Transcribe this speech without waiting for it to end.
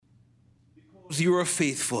You are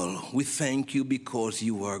faithful. We thank you because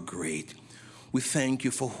you are great. We thank you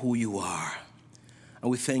for who you are. And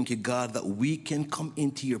we thank you, God, that we can come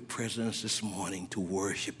into your presence this morning to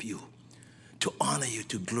worship you, to honor you,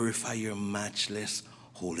 to glorify your matchless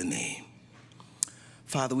holy name.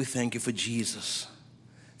 Father, we thank you for Jesus.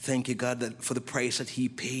 Thank you, God, that for the price that he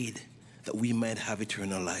paid, that we might have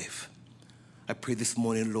eternal life. I pray this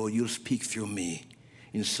morning, Lord, you'll speak through me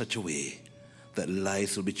in such a way that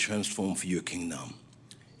lives will be transformed for your kingdom.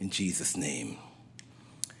 In Jesus' name,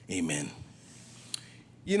 amen.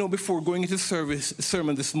 You know, before going into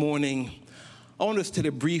sermon this morning, I want to tell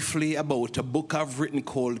you briefly about a book I've written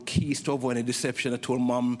called Keys to Avoiding Deception. I told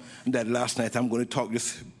Mom and Dad last night I'm going to talk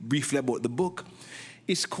just briefly about the book.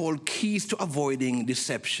 It's called Keys to Avoiding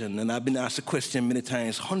Deception. And I've been asked a question many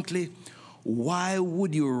times, Huntley, why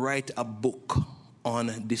would you write a book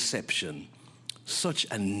on deception? Such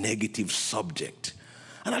a negative subject.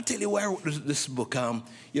 And I'll tell you why I wrote this book. I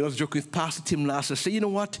was joking with Pastor Tim last night. I said, you know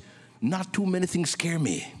what? Not too many things scare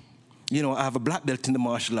me. You know, I have a black belt in the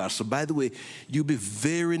martial arts. So by the way, you'll be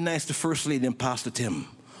very nice to First Lady and Pastor Tim.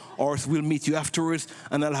 Or we'll meet you afterwards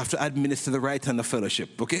and I'll have to administer the right hand of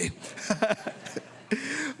fellowship, okay?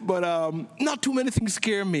 But not too many things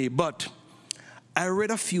scare me. But I read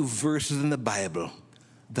a few verses in the Bible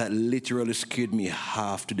that literally scared me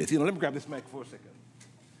half to death. You know, let me grab this mic for a second.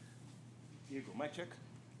 Here you go, mic check.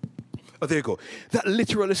 Oh, there you go. That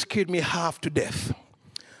literally scared me half to death.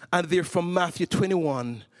 And they're from Matthew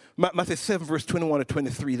 21, Matthew 7, verse 21 to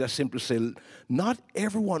 23, that simply say, not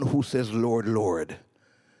everyone who says, Lord, Lord,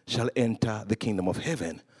 shall enter the kingdom of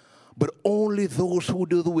heaven, but only those who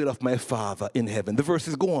do the will of my Father in heaven. The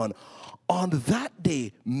verses go on that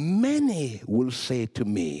day, many will say to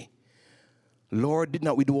me, Lord, did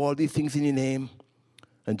not we do all these things in your name?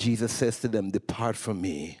 And Jesus says to them, depart from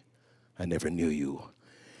me, I never knew you.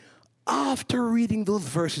 After reading those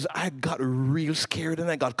verses, I got real scared and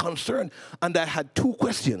I got concerned. And I had two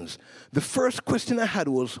questions. The first question I had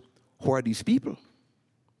was, who are these people?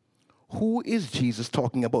 Who is Jesus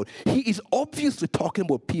talking about? He is obviously talking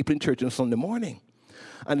about people in church on Sunday morning.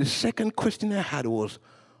 And the second question I had was,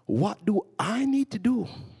 what do I need to do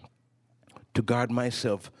to guard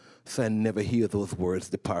myself so I never hear those words,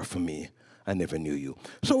 depart from me, I never knew you?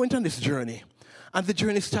 So I went on this journey. And the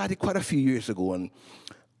journey started quite a few years ago. And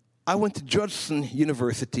I went to Judson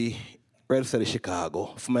University, right outside of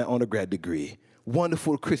Chicago, for my undergrad degree.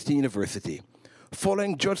 Wonderful Christian university.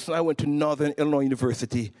 Following Judson, I went to Northern Illinois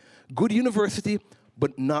University. Good university,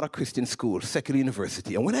 but not a Christian school, secular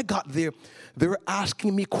university. And when I got there, they were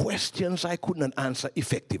asking me questions I could not answer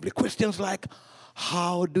effectively. Questions like,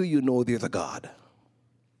 how do you know there's a God?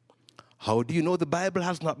 How do you know the Bible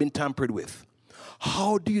has not been tampered with?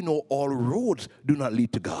 How do you know all roads do not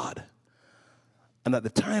lead to God? And at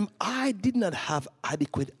the time, I did not have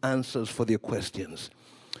adequate answers for their questions.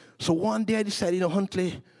 So one day I decided,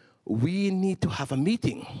 Huntley, we need to have a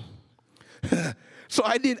meeting. So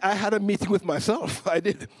I did. I had a meeting with myself. I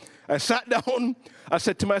did. I sat down. I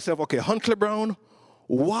said to myself, okay, Huntley Brown,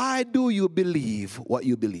 why do you believe what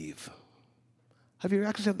you believe? Have you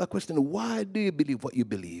asked yourself that question? Why do you believe what you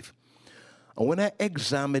believe? And when I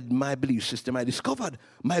examined my belief system, I discovered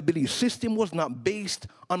my belief system was not based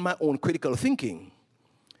on my own critical thinking.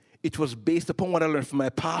 It was based upon what I learned from my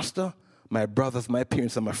pastor, my brothers, my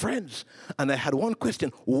parents, and my friends. And I had one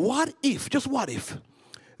question: what if, just what if,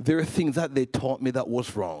 there are things that they taught me that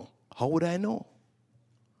was wrong? How would I know?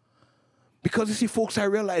 Because you see, folks, I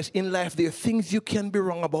realize in life there are things you can be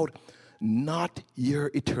wrong about, not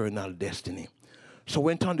your eternal destiny. So I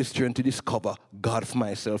went on this journey to discover God for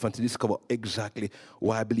myself and to discover exactly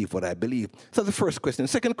why I believe what I believe. So the first question. The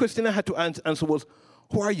second question I had to answer was,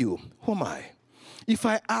 who are you? Who am I? If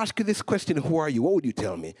I ask you this question, who are you, what would you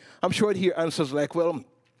tell me? I'm sure I'd hear answers like, well,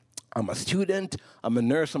 I'm a student, I'm a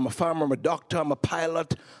nurse, I'm a farmer, I'm a doctor, I'm a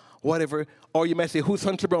pilot, whatever. Or you might say, who's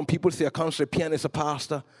Huntley Brown? People say a counselor, a pianist, a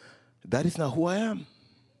pastor. That is not who I am.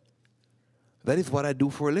 That is what I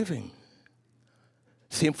do for a living.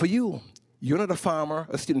 Same for you. You're not a farmer,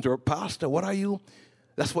 a student, or a pastor. What are you?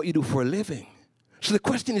 That's what you do for a living. So the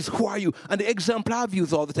question is, who are you? And the example I've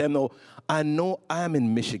used all the time now, I know I am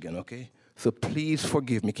in Michigan, okay? So please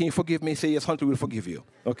forgive me. Can you forgive me? Say, yes, Huntley will forgive you.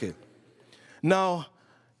 Okay. Now,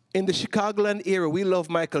 in the Chicagoland area, we love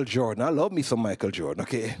Michael Jordan. I love me some Michael Jordan,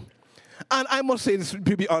 okay? And I must say this,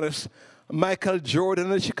 to be honest, Michael Jordan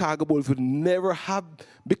and the Chicago Bulls would never have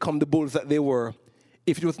become the Bulls that they were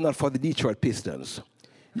if it was not for the Detroit Pistons.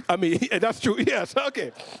 I mean, that's true. Yes,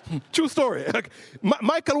 okay. True story. Okay.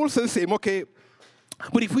 Michael will say the same, okay.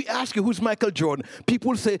 But if we ask you who's Michael Jordan,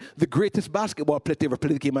 people will say the greatest basketball player to ever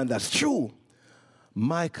play the game, and that's true.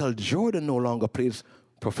 Michael Jordan no longer plays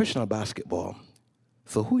professional basketball.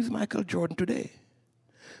 So who is Michael Jordan today?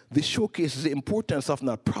 This showcases the importance of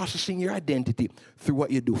not processing your identity through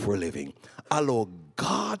what you do for a living. Allow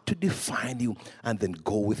God to define you and then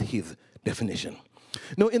go with his definition.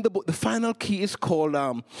 Now, in the book, the final key is called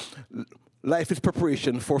Life is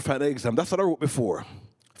Preparation for Final Exam. That's what I wrote before,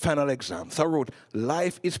 final exam. So I wrote,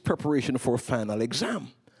 Life is Preparation for Final Exam.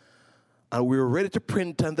 And we were ready to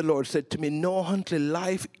print, and the Lord said to me, no, Huntley,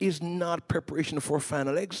 life is not preparation for a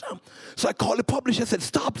final exam. So I called the publisher. I said,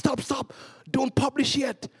 stop. Don't publish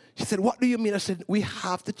yet. She said, what do you mean? I said, we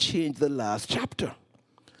have to change the last chapter.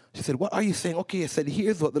 She said, what are you saying? Okay, I said,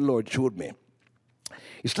 here's what the Lord showed me.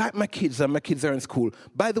 It's like my kids, and my kids are in school.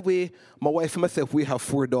 By the way, my wife and myself, we have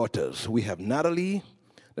 4 daughters. We have Natalie,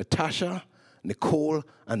 Natasha, Nicole,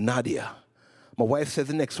 and Nadia. My wife says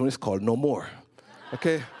the next one is called No More.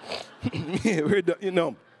 Okay? We're done, you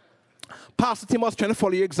know. Pastor Tim was trying to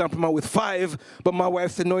follow your example with 5, but my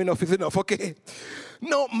wife said, no, enough is enough, okay?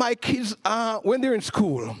 No, my kids, when they're in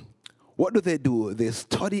school, what do? They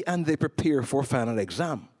study and they prepare for a final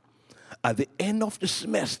exam. At the end of the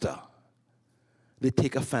semester, they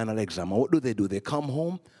take a final exam. And what do? They come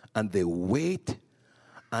home and they wait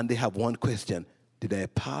and they have one question. Did I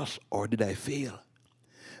pass or did I fail?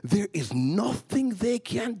 There is nothing they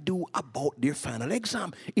can do about their final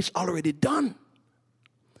exam. It's already done.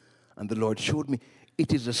 And the Lord showed me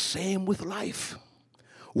it is the same with life.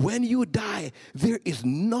 When you die, there is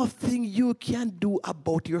nothing you can do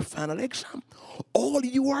about your final exam. All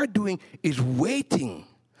you are doing is waiting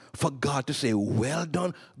for God to say, well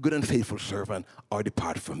done, good and faithful servant, or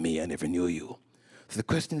depart from me, I never knew you. So the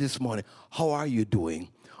question this morning, how are you doing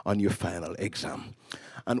on your final exam?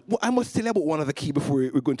 And I must tell you about one of the key before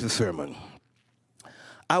we go into the sermon.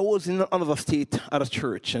 I was in another state at a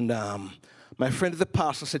church, and my friend, the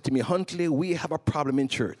pastor, said to me, Huntley, we have a problem in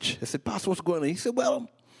church. I said, Pastor, what's going on? He said, well,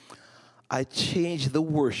 I changed the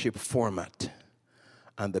worship format,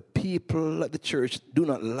 and the people at the church do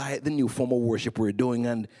not like the new form of worship we're doing,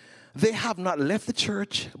 and they have not left the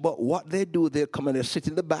church, but what they do, they come and they sit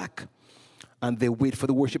in the back, and they wait for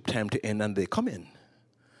the worship time to end, and they come in.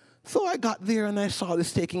 So I got there and I saw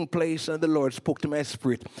this taking place, and the Lord spoke to my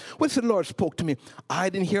spirit. When the Lord spoke to me, I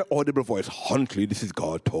didn't hear audible voice. Huntley, this is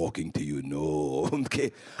God talking to you. No,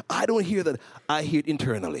 okay. I don't hear that. I hear it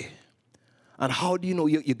internally. And how do you know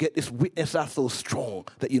you get this witness that's so strong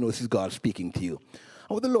that you know this is God speaking to you? And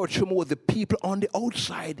what the Lord showed me was the people on the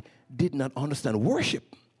outside did not understand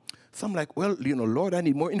worship. So I'm like, well, you know, Lord, I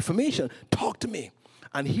need more information. Talk to me.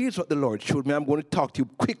 And here's what the Lord showed me. I'm going to talk to you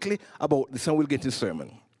quickly about this, and we'll get to the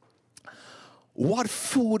sermon. What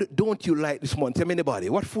food don't you like this morning? Tell me anybody.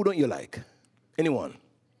 What food don't you like? Anyone?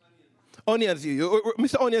 Onions.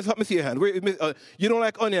 Mr. Onions, let me see your hand. You don't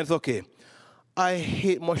like onions? Okay. I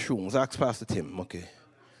hate mushrooms. Ask Pastor Tim. Okay.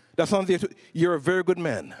 That sounds like you're a very good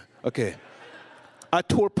man. Okay. I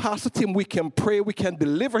told Pastor Tim we can pray, we can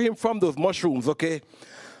deliver him from those mushrooms, okay?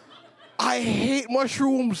 I hate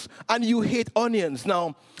mushrooms and you hate onions.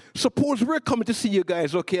 Now, suppose we're coming to see you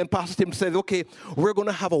guys, okay, and Pastor Tim says, okay, we're going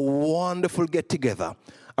to have a wonderful get-together,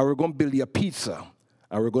 and we're going to build you a pizza,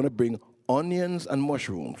 and we're going to bring onions and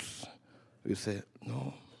mushrooms. We say,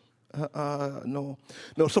 no, no.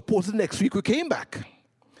 No, suppose the next week we came back,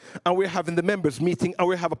 and we're having the members meeting, and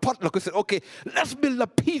we have a potluck. We said, okay, let's build a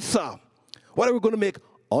pizza. What are we going to make?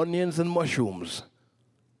 Onions and mushrooms.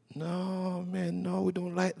 No, man, no, we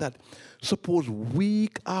don't like that. Suppose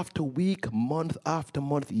week after week, month after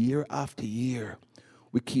month, year after year,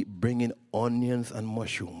 we keep bringing onions and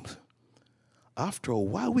mushrooms. After a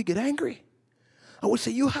while, we get angry. I would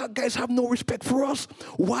say, you guys have no respect for us.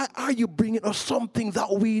 Why are you bringing us something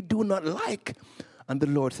that we do not like? And the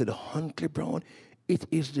Lord said, Huntley Brown, it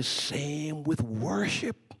is the same with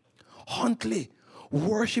worship. Huntley,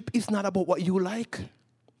 worship is not about what you like.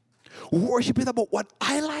 Worship is about what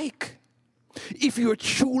I like. If you're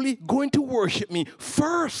truly going to worship me,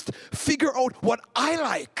 first figure out what I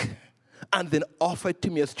like and then offer it to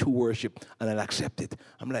me as true worship, and I'll accept it.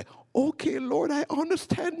 I'm like, okay, Lord, I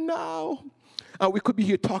understand now. And we could be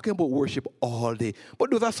here talking about worship all day. But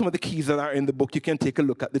those are some of the keys that are in the book. You can take a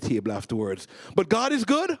look at the table afterwards. But God is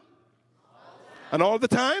good. And all the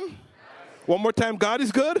time. One more time, God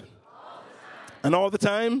is good. And all the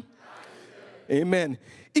time. Amen.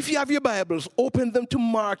 If you have your Bibles, open them to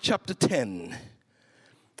Mark chapter 10.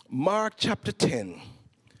 Mark chapter 10.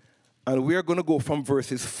 And we're going to go from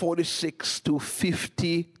verses 46 to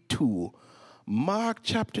 52. Mark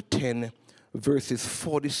chapter 10, verses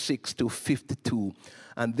 46 to 52.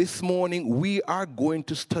 And this morning we are going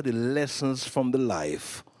to study lessons from the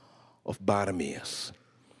life of Bartimeaus.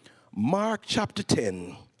 Mark chapter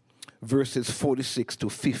 10, verses 46 to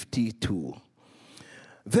 52.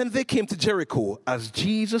 Then they came to Jericho as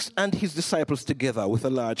Jesus and his disciples together with a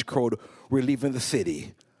large crowd were leaving the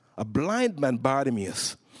city. A blind man,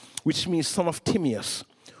 Bartimeaus, which means son of Timaeus,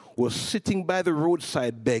 was sitting by the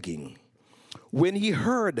roadside begging. When he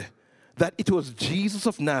heard that it was Jesus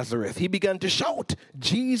of Nazareth, he began to shout,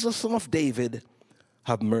 "Jesus, son of David,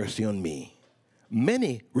 have mercy on me."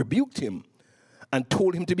 Many rebuked him and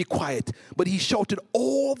told him to be quiet, but he shouted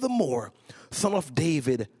all the more, "Son of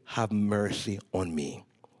David, have mercy on me."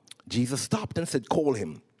 Jesus stopped and said, "Call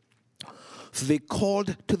him." So they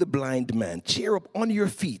called to the blind man, "Cheer up, on your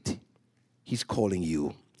feet. He's calling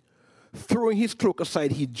you." Throwing his cloak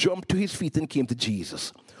aside, he jumped to his feet and came to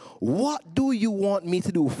Jesus. "What do you want me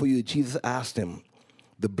to do for you?" Jesus asked him.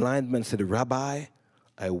 The blind man said, "Rabbi,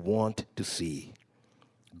 I want to see."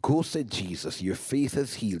 "Go," said Jesus, "your faith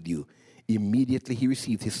has healed you." Immediately he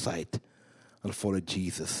received his sight and followed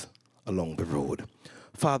Jesus along the road.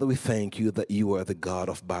 Father, we thank you that you are the God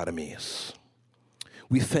of Bartimeaus.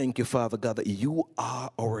 We thank you, Father God, that you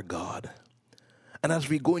are our God. And as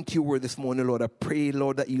we go into your word this morning, Lord, I pray,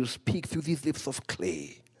 Lord, that you'll speak through these lips of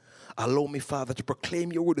clay. Allow me, Father, to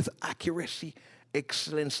proclaim your word with accuracy,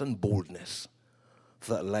 excellence, and boldness,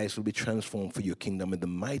 so that lives will be transformed for your kingdom in the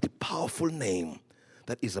mighty, powerful name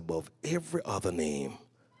that is above every other name,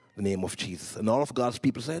 the name of Jesus. And all of God's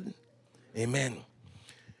people said, amen.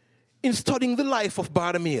 In studying the life of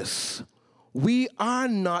Bartimeaus, we are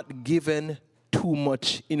not given too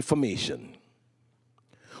much information.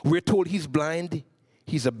 We're told he's blind,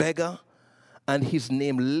 he's a beggar, and his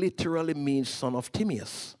name literally means son of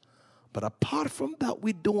Timaeus. But apart from that,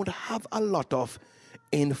 we don't have a lot of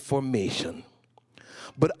information.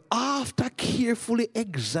 But after carefully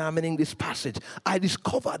examining this passage, I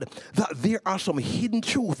discovered that there are some hidden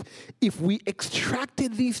truths if we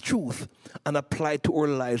extracted these truths and applied to our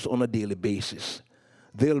lives on a daily basis.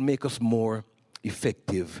 They'll make us more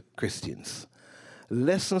effective Christians.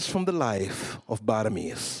 Lessons from the life of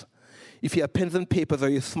Bartimeaus. If you have pens and papers or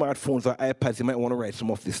your smartphones or iPads, you might want to write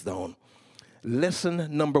some of this down. Lesson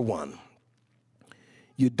number 1.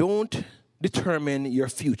 You don't determine your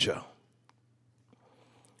future.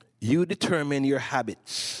 You determine your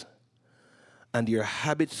habits, and your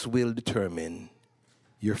habits will determine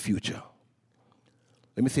your future.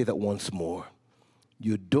 Let me say that once more.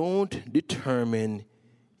 You don't determine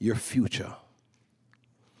your future.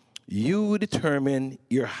 You determine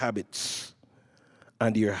your habits,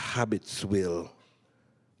 and your habits will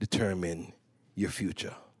determine your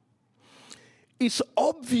future. It's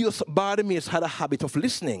obvious Bartimeaus had a habit of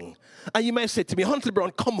listening. And you might say to me, "Huntley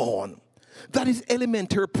Brown, come on. That is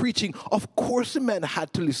elementary preaching. Of course a man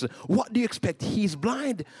had to listen. What do you expect? He's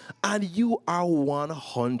blind." And you are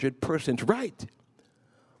 100% right.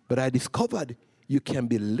 But I discovered you can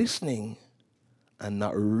be listening and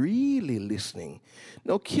not really listening.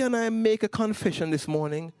 Now, can I make a confession this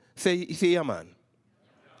morning? Say yeah, man.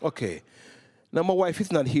 Okay. Now, my wife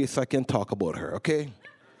is not here, so I can talk about her, okay?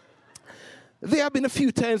 There have been a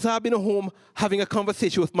few times I've been at home having a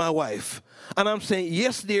conversation with my wife. And I'm saying,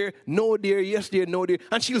 "Yes, dear, no, dear, yes, dear, no, dear."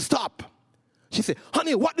 And she'll stop. She say,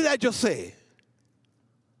 "Honey, what did I just say?"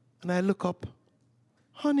 And I look up.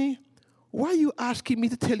 "Honey, why are you asking me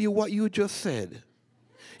to tell you what you just said?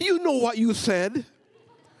 You know what you said.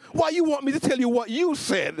 Why you want me to tell you what you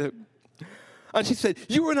said?" And she said,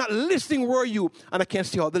 "You were not listening, were you?" And I can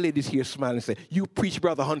see all the ladies here smiling and say, "You preach,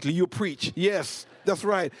 Brother Huntley, you preach." Yes, that's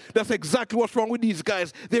right. That's exactly what's wrong with these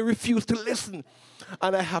guys. They refuse to listen.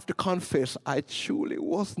 And I have to confess, I truly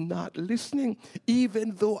was not listening,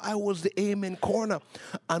 even though I was the amen corner.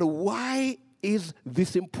 And why is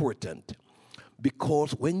this important?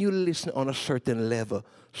 Because when you listen on a certain level,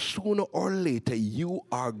 sooner or later, you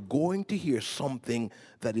are going to hear something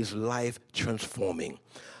that is life-transforming.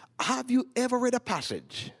 Have you ever read a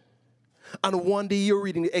passage, and one day you're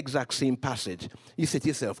reading the exact same passage? You say to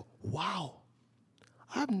yourself, "Wow,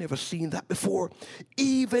 I've never seen that before,"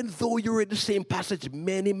 even though you read the same passage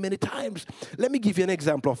many, many times. Let me give you an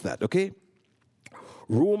example of that, okay?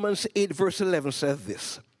 Romans 8 verse 11 says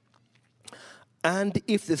this, "And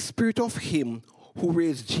if the spirit of him who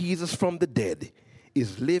raised Jesus from the dead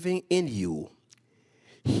is living in you,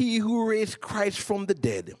 he who raised Christ from the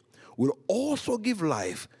dead will also give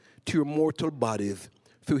life to your mortal bodies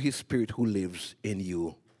through his spirit who lives in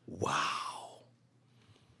you." Wow.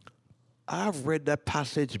 I've read that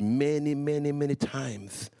passage many, many, many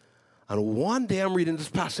times. And one day I'm reading this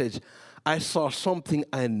passage, I saw something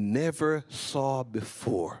I never saw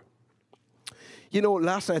before. You know,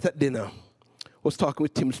 last night at dinner, I was talking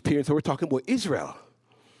with Tim's parents, and we were talking about Israel.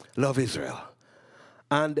 Love Israel.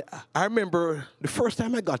 And I remember the first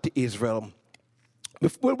time I got to Israel,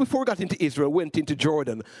 before we got into Israel, went into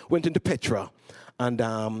Jordan, went into Petra. And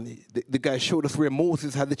the guy showed us where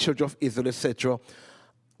Moses had the children of Israel, etc.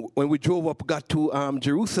 When we drove up, got to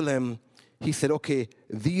Jerusalem, he said, okay,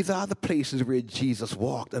 these are the places where Jesus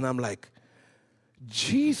walked. And I'm like,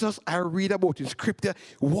 Jesus, I read about in scripture,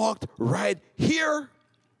 walked right here.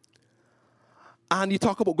 And you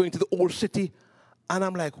talk about going to the old city. And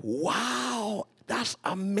I'm like, wow, that's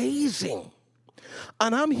amazing.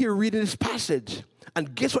 And I'm here reading this passage.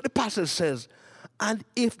 And guess what the passage says? And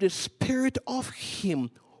if the spirit of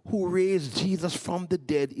him who raised Jesus from the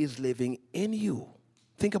dead is living in you.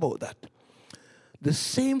 Think about that. The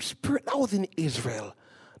same spirit that was in Israel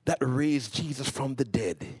that raised Jesus from the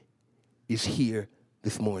dead is here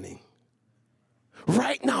this morning.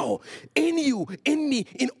 Right now, in you, in me,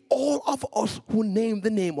 in all of us who name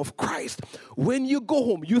the name of Christ. When you go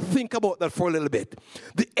home, you think about that for a little bit.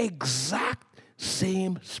 The exact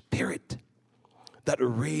same spirit that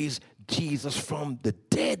raised Jesus from the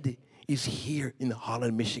dead is here in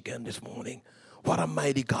Holland, Michigan this morning. What a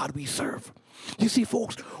mighty God we serve. You see,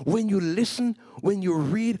 folks, when you listen, when you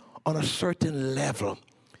read on a certain level,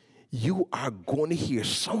 you are going to hear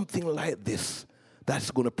something like this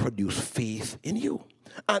that's going to produce faith in you.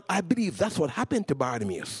 And I believe that's what happened to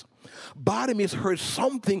Bartimeaus. Bartimeaus heard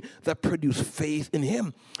something that produced faith in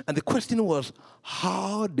him. And the question was,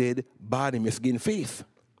 how did Bartimeaus gain faith?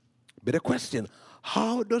 Better question,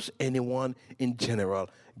 how does anyone in general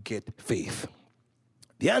get faith?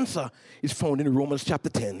 The answer is found in Romans chapter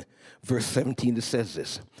 10, verse 17. It says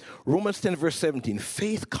this. Romans 10, verse 17.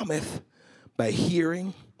 Faith cometh by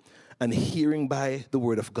hearing, and hearing by the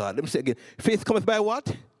word of God. Let me say again. Faith cometh by what?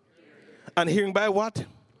 Hearing. And hearing by what?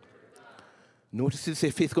 Notice it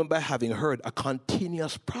says faith cometh by having heard, a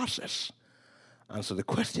continuous process. And so the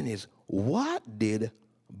question is, what did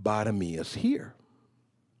Bartimeaus hear?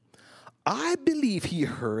 I believe he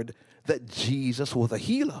heard that Jesus was a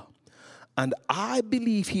healer. And I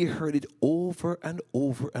believe he heard it over and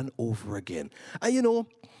over and over again. And you know,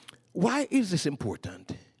 why is this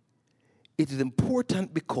important? It is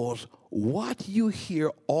important because what you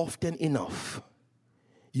hear often enough,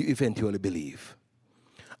 you eventually believe.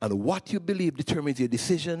 And what you believe determines your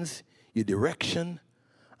decisions, your direction,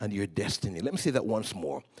 and your destiny. Let me say that once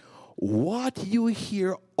more. What you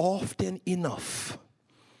hear often enough,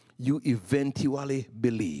 you eventually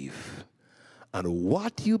believe. And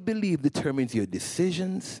what you believe determines your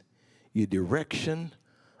decisions, your direction,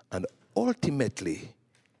 and ultimately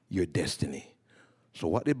your destiny. So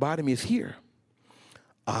what did Bartimeaus hear?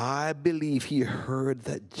 I believe he heard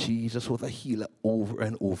that Jesus was a healer over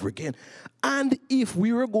and over again. And if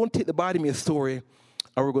we were going to take the Bartimeaus story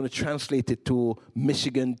and we're going to translate it to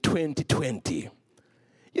Michigan 2020,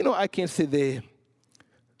 you know, I can say the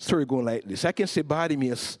story going like this. I can say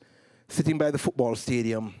Bartimeaus sitting by the football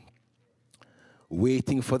stadium,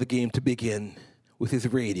 waiting for the game to begin with his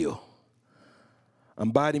radio.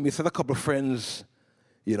 And Bartimeaus had a couple of friends,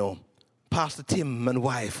 you know, Pastor Tim and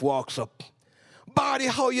wife walks up. Barty,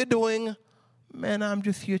 how you doing? Man, I'm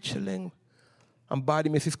just here chilling. And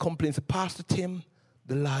Bartimeaus is complaining to Pastor Tim,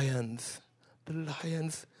 the Lions,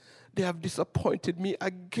 they have disappointed me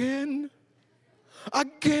again.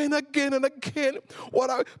 Again.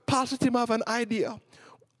 Pastor Tim, I have an idea.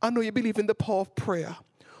 I know you believe in the power of prayer.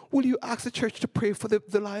 Will you ask the church to pray for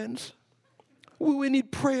the Lions? We need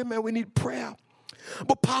prayer, man. We need prayer.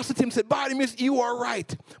 But Pastor Tim said, Bartimeaus, you are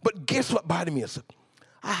right. But guess what, Bartimeaus?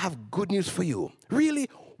 I have good news for you. Really?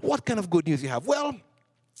 What kind of good news you have? Well,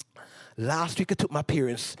 last week I took my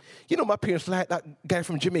parents. You know, my parents like that guy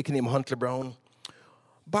from Jamaica named Huntley Brown.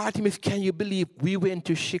 Bartimeaus, can you believe we went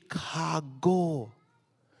to Chicago?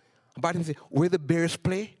 Bartimeaus said, where the Bears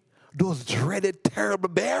play? Those dreaded, terrible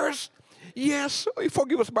Bears? Yes.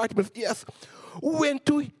 Forgive us, Bartimeaus. Yes. Went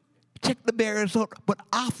to check the Bears out. But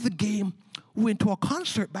after the game, we went to a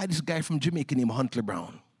concert by this guy from Jamaica named Huntley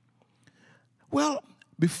Brown. Well,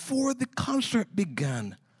 before the concert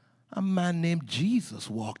began, a man named Jesus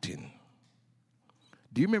walked in.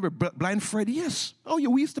 Do you remember Blind Fred? Yes. Oh, yeah,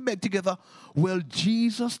 we used to beg together. Well,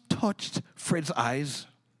 Jesus touched Fred's eyes,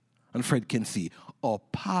 and Fred can see. Oh,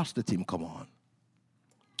 Pastor Tim, come on.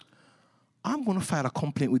 I'm going to file a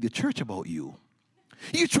complaint with the church about you.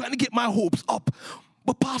 You're trying to get my hopes up.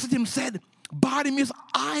 But Pastor Tim said, Bartimeaus,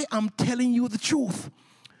 I am telling you the truth.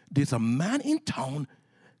 There's a man in town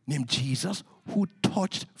named Jesus who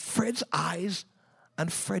touched Fred's eyes,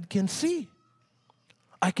 and Fred can see.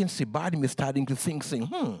 I can see Bartimeaus starting to think, saying,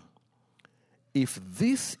 if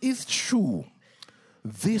this is true,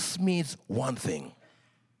 this means one thing.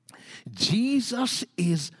 Jesus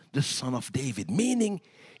is the Son of David, meaning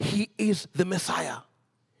he is the Messiah.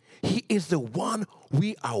 He is the one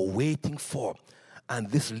we are waiting for. And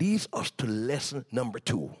this leads us to lesson number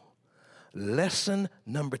 2. Lesson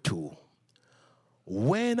number 2.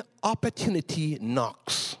 When opportunity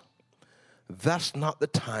knocks, that's not the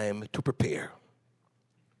time to prepare.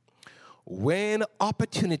 When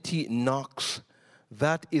opportunity knocks,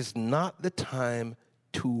 that is not the time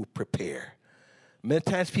to prepare. Many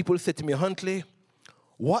times people say to me, Huntley,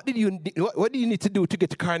 what do you need to do to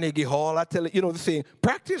get to Carnegie Hall? I tell you, the saying,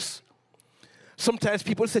 practice. Sometimes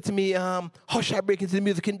people say to me, how should I break into the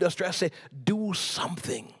music industry? I say, do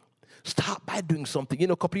something. Start by doing something.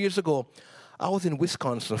 A couple of years ago, I was in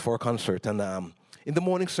Wisconsin for a concert, and in the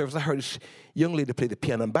morning service, I heard this young lady play the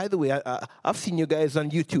piano. And by the way, I've seen you guys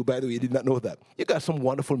on YouTube, by the way, you did not know that. You got some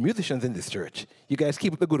wonderful musicians in this church. You guys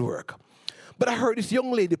keep up the good work. But I heard this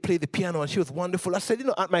young lady play the piano, and she was wonderful. I said,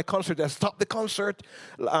 at my concert, I stopped the concert.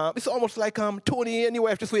 It's almost like, Tony and your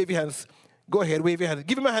wife, just wave your hands. Go ahead, wave your hands.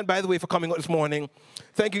 Give him a hand, by the way, for coming out this morning.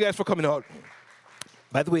 Thank you guys for coming out.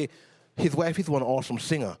 By the way, his wife is one awesome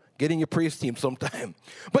singer. Get in your praise team sometime.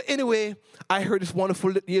 But anyway, I heard this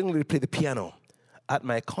wonderful young lady play the piano. At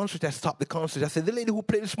my concert, I stopped the concert. I said, the lady who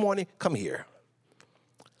played this morning, come here.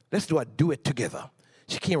 Let's do a duet together.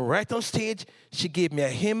 She came right on stage. She gave me a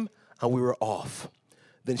hymn, and we were off.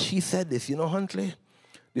 Then she said this, Huntley,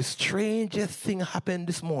 the strangest thing happened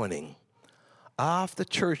this morning. After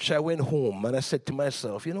church, I went home, and I said to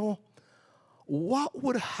myself, what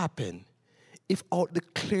would happen if out the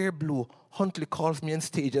clear blue, Huntley calls me on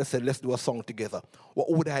stage and said, let's do a song together? What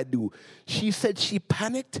would I do? She said she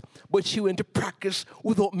panicked, but she went to practice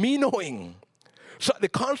without me knowing. So at the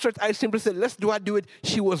concert, I simply said, let's do it.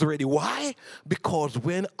 She was ready. Why? Because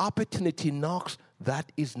when opportunity knocks, that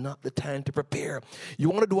is not the time to prepare. You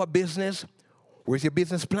want to do a business? Where's your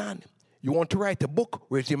business plan? You want to write a book?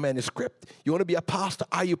 Where's your manuscript? You want to be a pastor?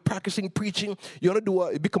 Are you practicing preaching? You want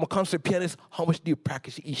to become a concert pianist? How much do you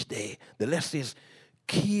practice each day? The lesson is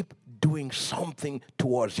keep doing something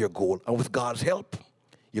towards your goal. And with God's help,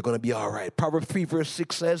 you're going to be all right. Proverbs 3 verse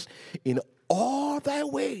 6 says, in all thy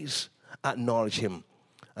ways acknowledge him,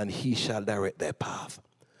 and he shall direct thy path.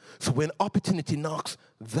 So when opportunity knocks,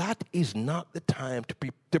 that is not the time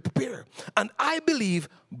to prepare. And I believe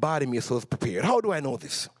Bartimeaus was prepared. How do I know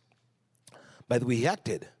this? By the way he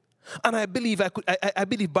acted. And I believe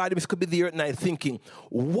Bartimeaus could be there at night thinking,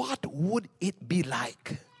 what would it be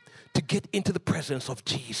like to get into the presence of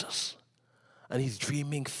Jesus? And he's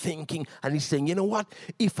dreaming, thinking, and he's saying, you know what?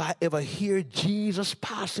 If I ever hear Jesus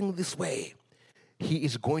passing this way, he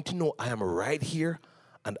is going to know I am right here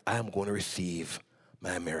and I am going to receive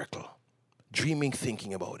my miracle. Dreaming,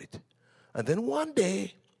 thinking about it. And then one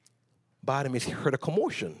day, Bartimeaus heard a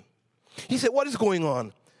commotion. He said, what is going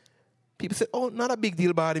on? People said, oh, not a big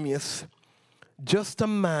deal, Bartimeaus. Just a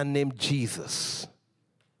man named Jesus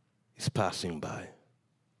is passing by.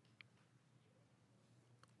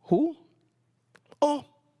 Who? Oh,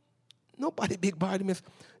 nobody big, Bartimeaus.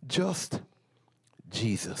 Just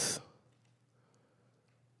Jesus.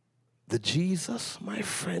 The Jesus, my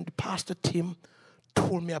friend, Pastor Tim,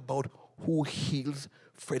 told me about who heals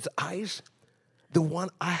Fred's eyes. The one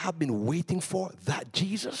I have been waiting for, that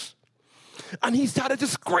Jesus. And he started to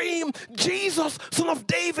scream, Jesus, Son of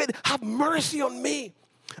David, have mercy on me.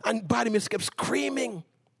 And Bartimeaus kept screaming.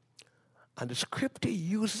 And the scripture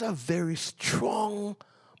uses a very strong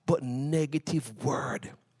but negative word.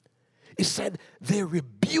 It said they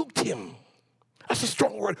rebuked him. That's a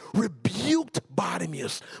strong word. Rebuked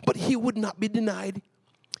Bartimeaus. But he would not be denied.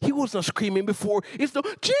 He was not screaming before. It's no,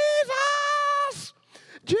 Jesus!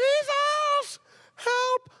 Jesus!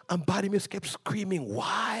 Help! And Bartimeaus kept screaming.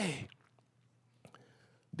 Why?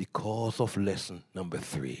 Because of lesson number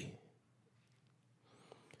 3.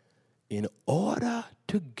 In order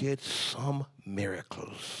to get some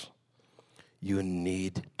miracles, you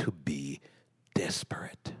need to be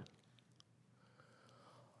desperate.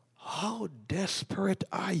 How desperate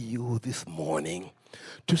are you this morning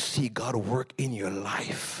to see God work in your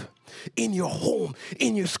life, in your home,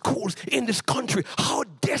 in your schools, in this country? How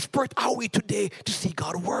desperate are we today to see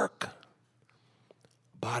God work?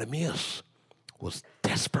 Bartimeaus was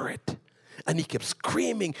desperate, and he kept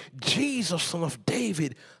screaming, Jesus, Son of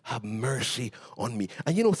David, have mercy on me.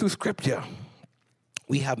 And through scripture,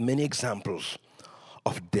 we have many examples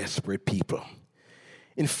of desperate people.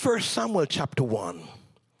 In 1 Samuel chapter 1,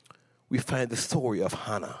 we find the story of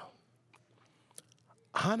Hannah.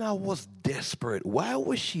 Hannah was desperate. Why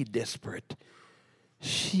was she desperate?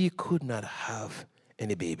 She could not have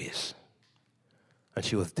any babies, and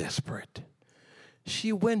she was desperate.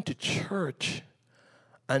 She went to church,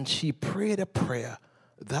 and she prayed a prayer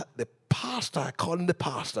that the pastor, I call him the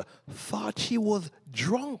pastor, thought she was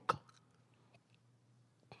drunk.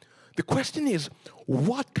 The question is,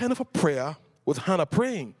 what kind of a prayer was Hannah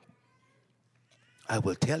praying? I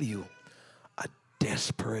will tell you, a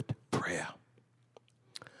desperate prayer.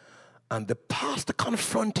 And the pastor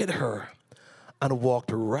confronted her and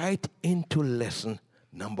walked right into lesson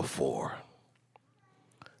number 4.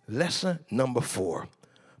 Lesson number 4.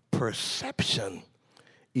 Perception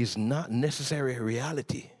is not necessarily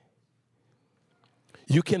reality.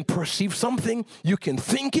 You can perceive something, you can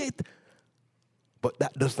think it, but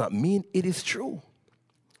that does not mean it is true.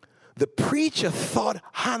 The preacher thought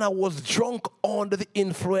Hannah was drunk under the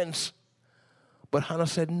influence. But Hannah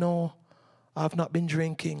said, no, I've not been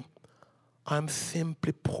drinking. I'm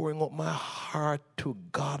simply pouring out my heart to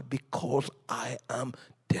God because I am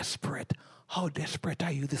desperate. How desperate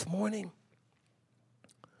are you this morning?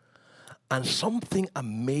 And something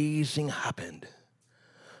amazing happened.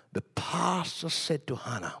 The pastor said to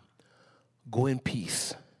Hannah, go in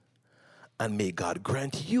peace, and may God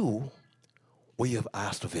grant you what you have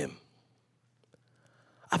asked of him.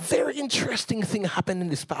 A very interesting thing happened in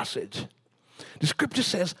this passage. The scripture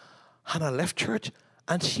says Hannah left church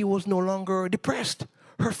and she was no longer depressed.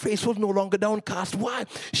 Her face was no longer downcast. Why?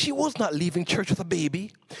 She was not leaving church with a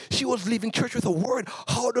baby. She was leaving church with a word.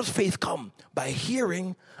 How does faith come? By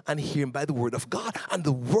hearing, and hearing by the word of God. And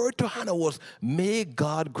the word to Hannah was, may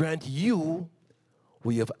God grant you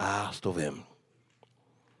what you have asked of him.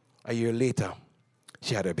 A year later,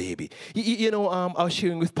 she had her baby. I was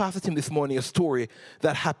sharing with Pastor Tim this morning a story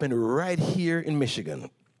that happened right here in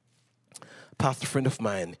Michigan. A pastor friend of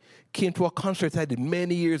mine came to a concert I did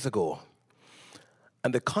many years ago.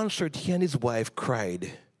 And the concert, he and his wife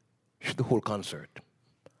cried through the whole concert.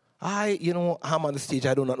 I'm on the stage,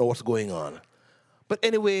 I do not know what's going on. But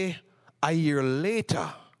anyway, a year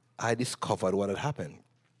later, I discovered what had happened.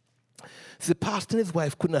 So the pastor and his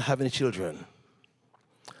wife could not have any children.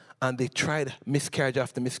 And they tried miscarriage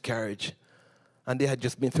after miscarriage. And they had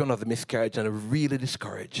just been through another miscarriage and really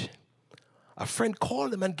discouraged. A friend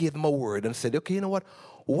called them and gave them a word and said, okay, you know what?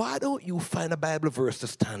 Why don't you find a Bible verse to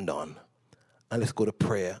stand on? And let's go to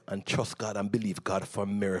prayer and trust God and believe God for a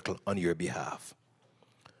miracle on your behalf.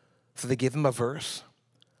 So they gave him a verse.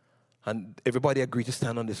 And everybody agreed to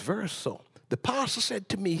stand on this verse. So the pastor said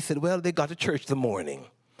to me, he said, well, they got to church the morning.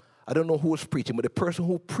 I don't know who was preaching, but the person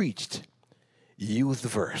who preached used the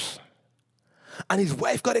verse. And his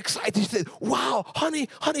wife got excited. She said, wow, honey,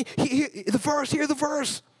 hear the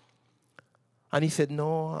verse. And he said,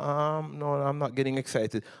 no, I'm not getting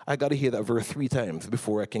excited. I got to hear that verse 3 times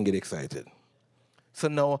before I can get excited. So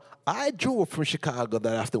now I drove from Chicago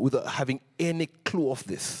that afternoon without having any clue of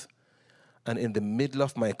this. And in the middle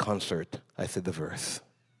of my concert, I said the verse.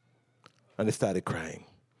 And they started crying.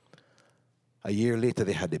 A year later,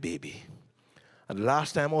 they had the baby. And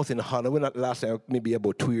last time I was in Hollywood, not last time, maybe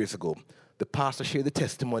about 2 years ago, the pastor shared the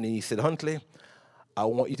testimony. He said, Huntley, I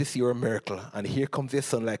want you to see your miracle. And here comes their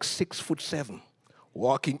son, like 6'7",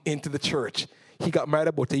 walking into the church. He got married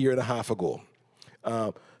about 1.5 years ago.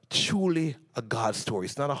 Truly a God story.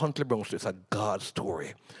 It's not a Huntley Brown story. It's a God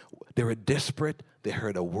story. They were desperate. They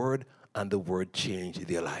heard a word, and the word changed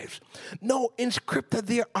their lives. Now, in Scripture,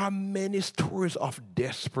 there are many stories of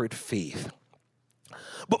desperate faith.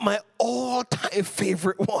 But my all-time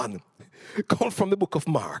favorite one comes from the book of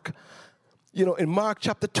Mark. In Mark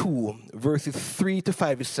chapter 2, verses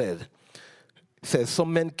 3-5, it says,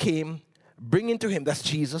 some men came, bringing to him, that's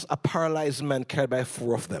Jesus, a paralyzed man carried by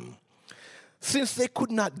 4 of them. Since they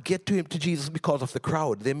could not get to Jesus because of the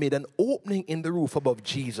crowd, they made an opening in the roof above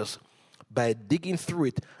Jesus by digging through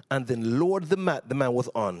it and then lowered the mat the man was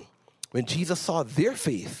on. When Jesus saw their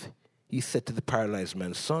faith, he said to the paralyzed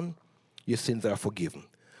man, son, your sins are forgiven.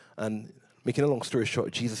 And making a long story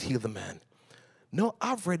short, Jesus healed the man. Now,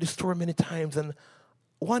 I've read this story many times, and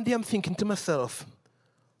one day I'm thinking to myself,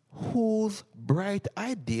 whose bright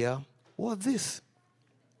idea was this?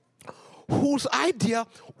 Whose idea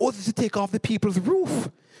was it to take off the people's roof?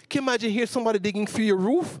 Can you imagine here somebody digging through your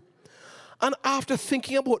roof? And after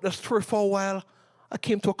thinking about the story for a while, I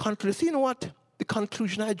came to a conclusion. You know what? The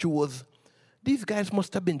conclusion I drew was, these guys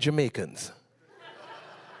must have been Jamaicans.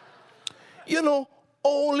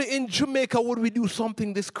 Only in Jamaica would we do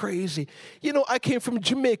something this crazy. I came from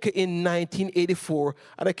Jamaica in 1984,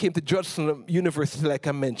 and I came to Georgetown University, like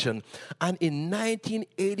I mentioned. And in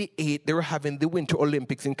 1988, they were having the Winter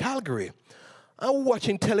Olympics in Calgary. I was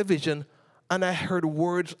watching television, and I heard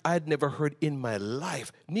words I'd never heard in my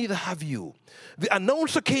life. Neither have you. The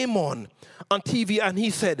announcer came on TV, and he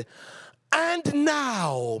said, and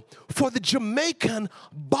now for the Jamaican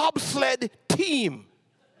bobsled team.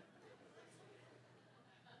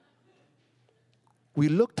 We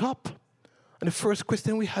looked up, and the first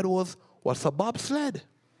question we had was, what's a bobsled?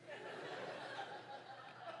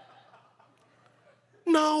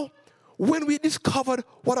 Now, when we discovered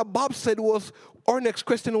what a bobsled was, our next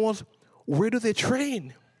question was, where do they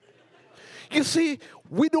train? You see,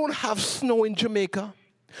 we don't have snow in Jamaica.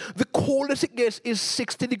 The coldest it gets is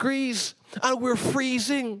 60 degrees, and we're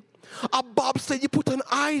freezing. A bobsled, you put on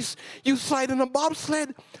ice, you slide on a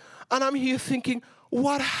bobsled. And I'm here thinking,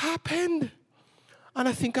 what happened? And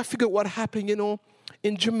I think I figured what happened,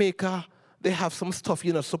 in Jamaica, they have some stuff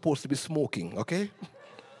you're not supposed to be smoking, okay?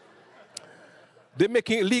 They're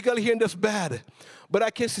making it legal here, and that's bad. But I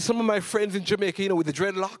can see some of my friends in Jamaica, with the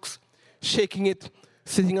dreadlocks, shaking it,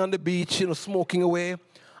 sitting on the beach, smoking away.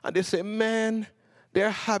 And they say, man, they're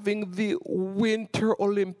having the Winter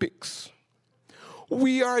Olympics.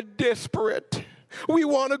 We are desperate. We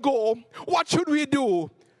want to go. What should we do?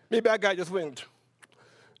 Maybe a guy just went,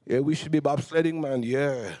 yeah, we should be bobsledding, man.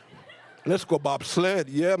 Yeah. Let's go bobsled.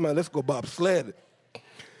 Yeah, man, let's go bobsled.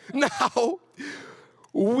 Now,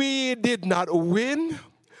 we did not win,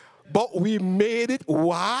 but we made it.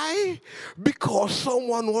 Why? Because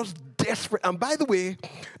someone was desperate. And by the way,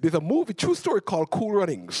 there's a movie, true story, called Cool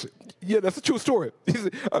Runnings. Yeah, that's a true story.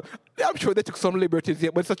 I'm sure they took some liberties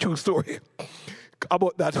here, but it's a true story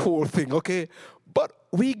about that whole thing, okay? But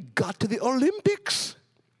we got to the Olympics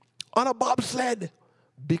on a bobsled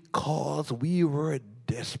because we were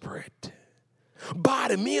desperate.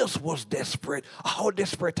 Bartimeaus was desperate. How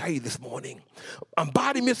desperate are you this morning? And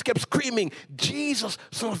Bartimeaus kept screaming, Jesus,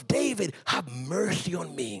 son of David, have mercy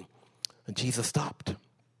on me. And Jesus stopped.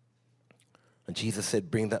 And Jesus said,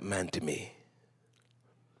 bring that man to me.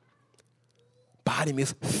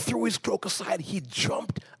 Bartimeaus threw his cloak aside. He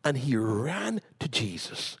jumped and he ran to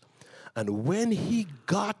Jesus. And when he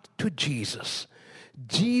got to Jesus,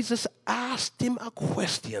 Jesus asked him a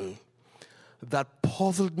question that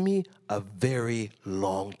puzzled me a very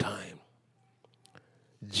long time.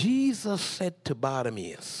 Jesus said to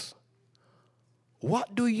Bartimeaus,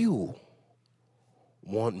 what do you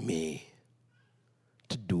want me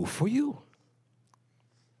to do for you?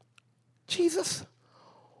 Jesus,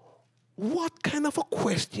 what kind of a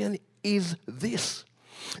question is this?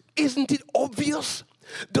 Isn't it obvious?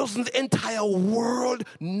 Doesn't the entire world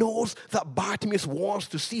knows that Bartimeaus wants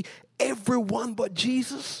to see everyone but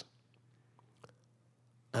Jesus?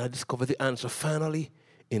 And I discovered the answer finally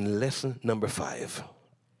in lesson number 5.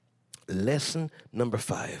 Lesson number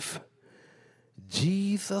 5.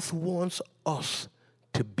 Jesus wants us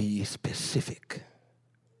to be specific.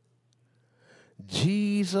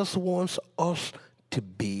 Jesus wants us to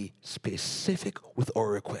be specific with our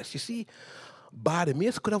requests. You see,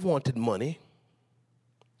 Bartimeaus could have wanted money.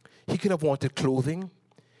 He could have wanted clothing.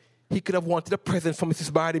 He could have wanted a present from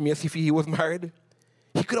Mrs. Bartimeaus if he was married.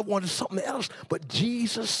 He could have wanted something else. But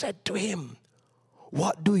Jesus said to him,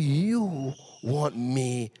 what do you want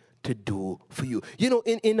me to do for you?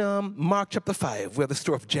 In Mark chapter 5, we have the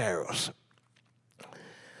story of Jairus.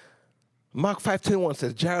 Mark 5:21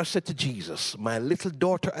 says, Jairus said to Jesus, my little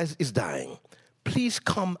daughter is dying. Please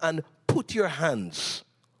come and put your hands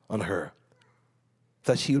on her,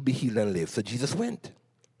 that she will be healed and live. So Jesus went.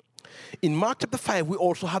 In Mark chapter 5, we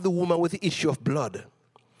also have the woman with the issue of blood.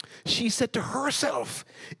 She said to herself,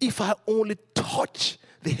 if I only touch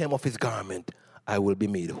the hem of his garment, I will be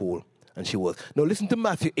made whole. And she was. Now listen to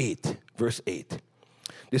Matthew 8, verse 8.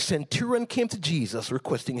 The centurion came to Jesus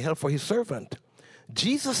requesting help for his servant.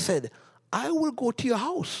 Jesus said, I will go to your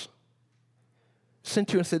house.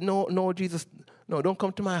 Centurion said, no, Jesus, no, don't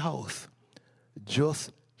come to my house.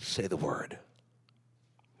 Just say the word.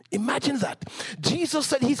 Imagine that. Jesus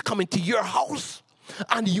said he's coming to your house,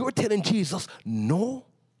 and you're telling Jesus, no.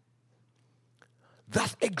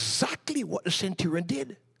 That's exactly what the centurion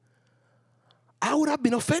did. I would have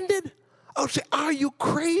been offended. I would say, are you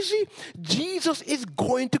crazy? Jesus is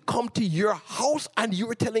going to come to your house, and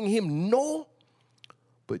you're telling him no.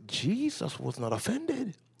 But Jesus was not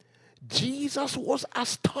offended. Jesus was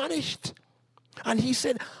astonished. And he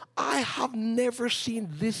said, I have never seen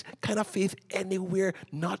this kind of faith anywhere,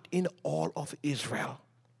 not in all of Israel.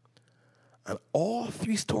 And all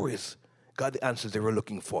 3 stories got the answers they were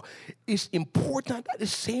looking for. It's important at the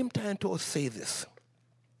same time to say this.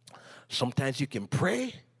 Sometimes you can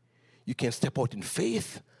pray, you can step out in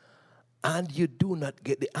faith, and you do not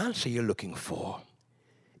get the answer you're looking for.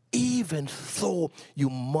 Even so, you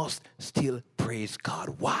must still praise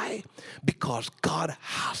God. Why? Because God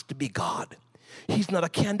has to be God. He's not a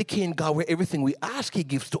candy cane God where everything we ask he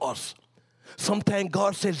gives to us. Sometimes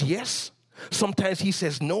God says yes. Sometimes he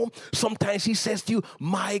says no. Sometimes he says to you,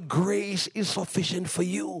 my grace is sufficient for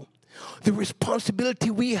you. The responsibility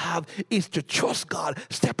we have is to trust God,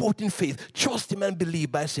 step out in faith, trust Him and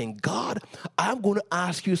believe by saying, God, I'm going to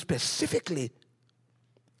ask you specifically,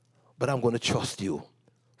 but I'm going to trust you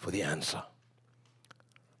for the answer.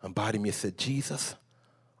 And Bartimaeus said, Jesus,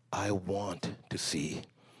 I want to see.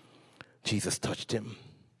 Jesus touched him.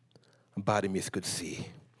 And Bartimaeus could see.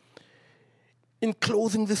 In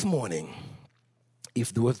closing this morning,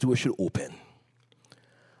 if those doors should open,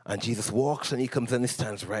 and Jesus walks and He comes and He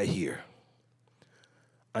stands right here,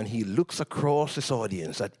 and He looks across this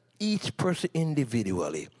audience at each person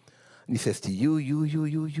individually, and He says to you,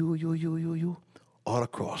 you, all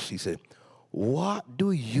across, He said, what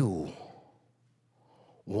do you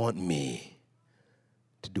want me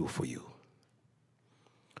to do for you?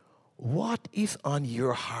 What is on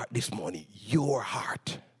your heart this morning? Your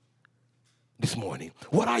heart this morning.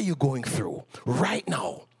 What are you going through right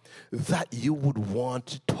now that you would want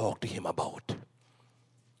to talk to Him about?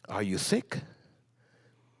 Are you sick?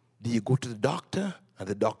 Do you go to the doctor and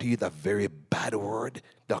the doctor used a very bad word?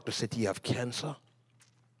 Doctor said you have cancer.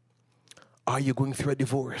 Are you going through a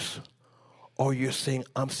divorce? Or you're saying,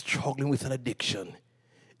 I'm struggling with an addiction.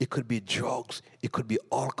 It could be drugs. It could be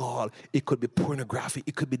alcohol. It could be pornography.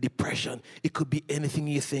 It could be depression. It could be anything.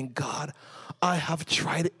 You think, God, I have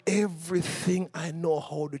tried everything I know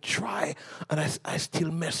how to try, and I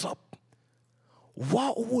still mess up.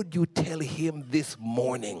 What would you tell Him this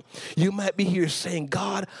morning? You might be here saying,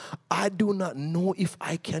 God, I do not know if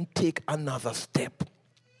I can take another step.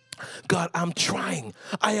 God, I'm trying.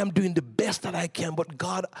 I am doing the best that I can, but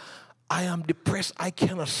God, I am depressed. I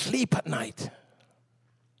cannot sleep at night.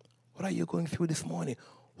 What are you going through this morning?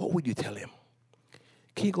 What would you tell Him?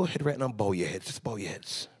 Can you go ahead right now and bow your heads? Just bow your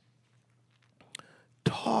heads.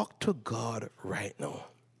 Talk to God right now.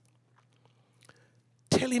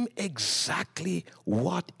 Tell Him exactly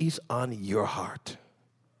what is on your heart.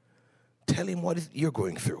 Tell Him what you're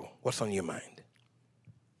going through, what's on your mind.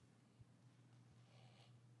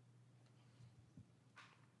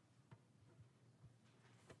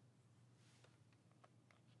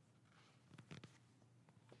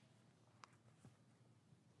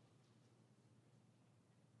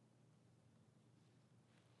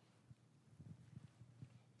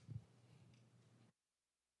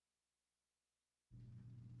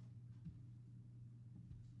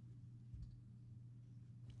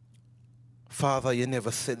 Father, you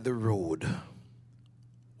never said the road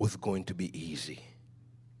was going to be easy.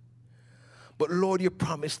 But Lord, you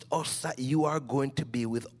promised us that you are going to be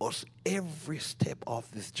with us every step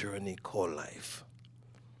of this journey called life.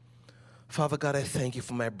 Father God, I thank you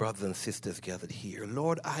for my brothers and sisters gathered here.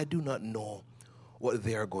 Lord, I do not know what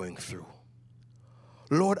they are going through.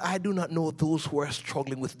 Lord, I do not know those who are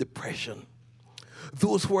struggling with depression.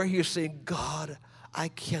 Those who are here saying, God, I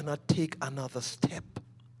cannot take another step.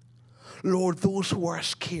 Lord, those who are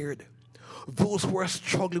scared, those who are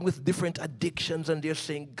struggling with different addictions and they're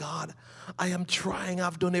saying, God, I am trying.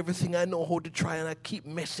 I've done everything I know how to try and I keep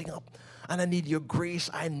messing up. And I need your grace.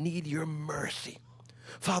 I need your mercy.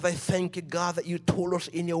 Father, I thank you, God, that you told us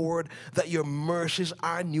in your word that your mercies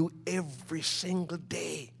are new every single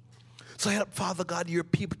day. So help, Father God, your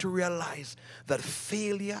people to realize that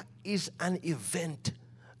failure is an event,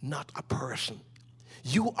 not a person.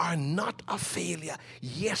 You are not a failure.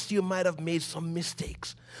 Yes, you might have made some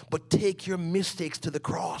mistakes, but take your mistakes to the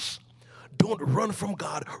cross. Don't run from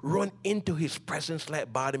God. Run into His presence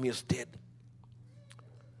like Bartimaeus did.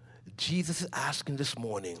 Jesus is asking this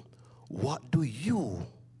morning, what do you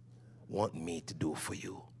want me to do for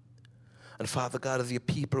you? And Father God, as your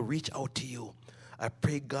people reach out to you, I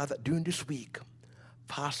pray, God, that during this week,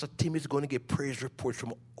 Pastor Tim is going to get praise reports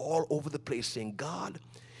from all over the place saying, God,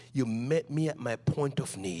 you met me at my point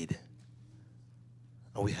of need,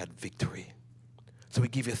 and we had victory. So we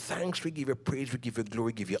give you thanks, we give you praise, we give you glory,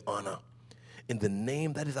 we give you honor. In the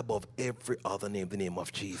name that is above every other name, the name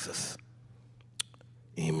of Jesus.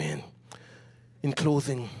 Amen. In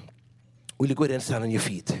closing, will you go ahead and stand on your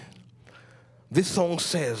feet? This song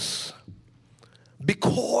says,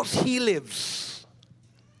 because He lives,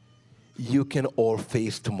 you can all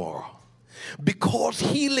face tomorrow. Because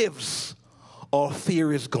He lives, all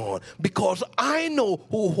fear is gone. Because I know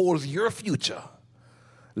who holds your future.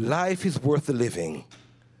 Life is worth the living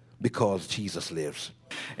because Jesus lives.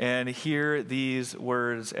 And hear these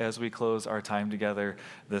words as we close our time together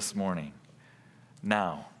this morning.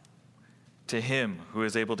 Now, to Him who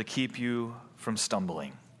is able to keep you from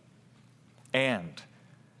stumbling and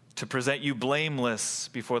to present you blameless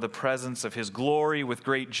before the presence of His glory with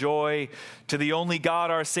great joy, to the only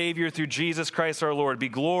God, our Savior, through Jesus Christ our Lord, be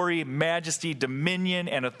glory, majesty, dominion,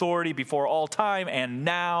 and authority before all time and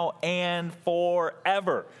now and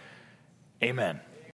forever. Amen.